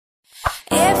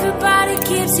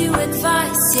gives you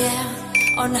advice,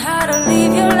 yeah, on how to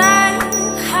live your life,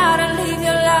 how to live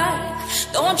your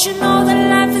life. Don't you know that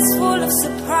life is full of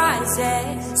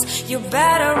surprises? You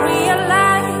better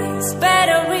realize,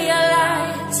 better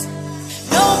realize.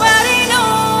 Nobody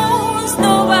knows,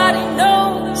 nobody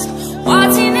knows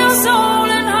what's in your soul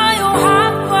and how your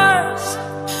heart works.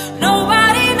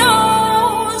 Nobody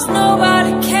knows,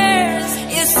 nobody cares.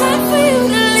 It's time for you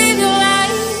to live your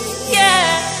life, yeah.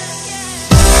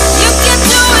 You can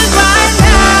do it right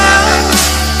now.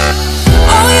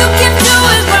 Oh, you can do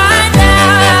it right now.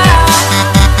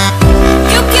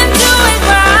 You can do it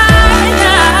right now,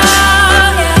 yeah.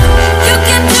 You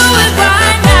can do it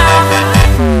right now.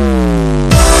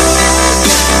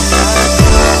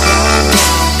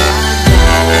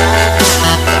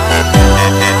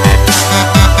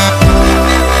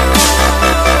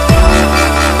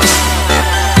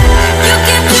 You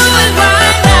can do it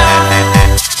right now.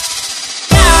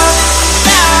 Now,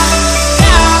 now,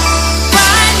 now,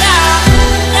 right now,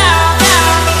 now,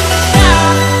 now, now,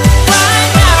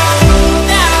 right now,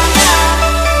 now,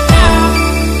 now, now,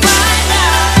 right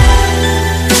now.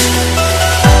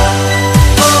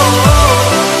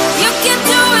 You can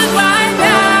do it right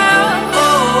now.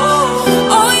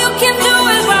 Oh, you can do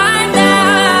it right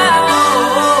now.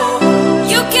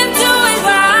 You can do it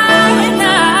right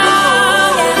now.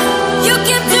 Yeah. You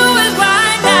can do it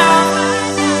right now.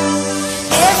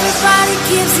 Everybody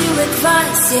gives you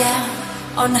advice, yeah,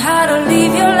 on how to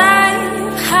live your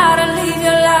life, how to live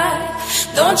your life.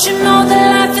 Don't you know that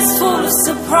life is full of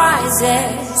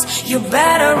surprises? You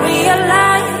better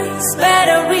realize,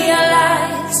 better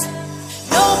realize.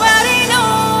 Nobody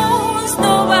knows,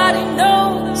 nobody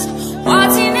knows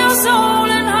what's in your soul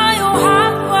and how your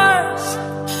heart works.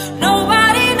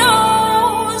 Nobody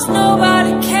knows,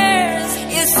 nobody cares.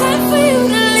 It's time for you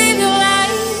to live your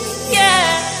life, yeah.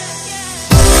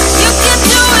 You can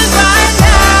do it right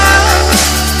now.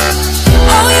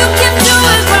 Oh, you can do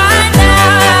it right now.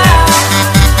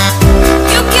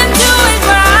 You can do it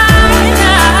right now,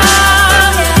 yeah.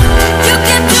 You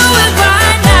can do it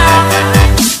right now.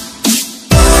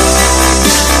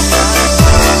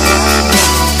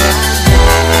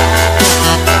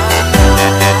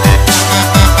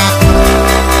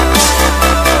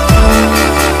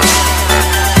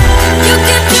 You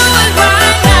can do it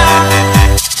right now.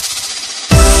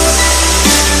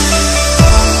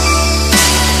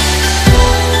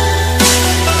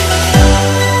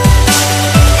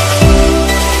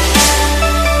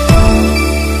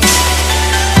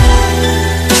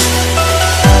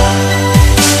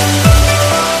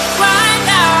 Right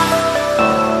now.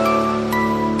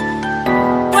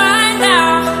 Right now.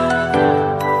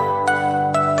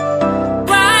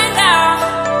 Right now.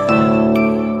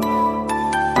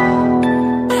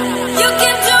 You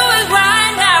can do it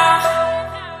right now.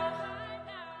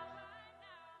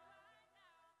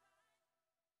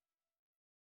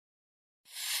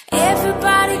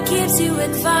 Everybody gives you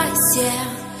advice,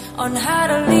 yeah, on how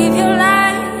to live your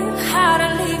life, how to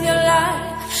live your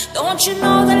life. Don't you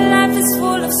know that life is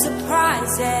full of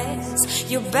surprises?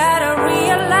 You better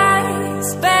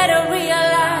realize, better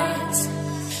realize.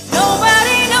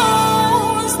 Nobody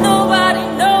knows, nobody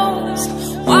knows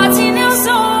what's in your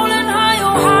soul and how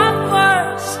your heart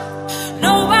works.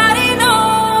 Nobody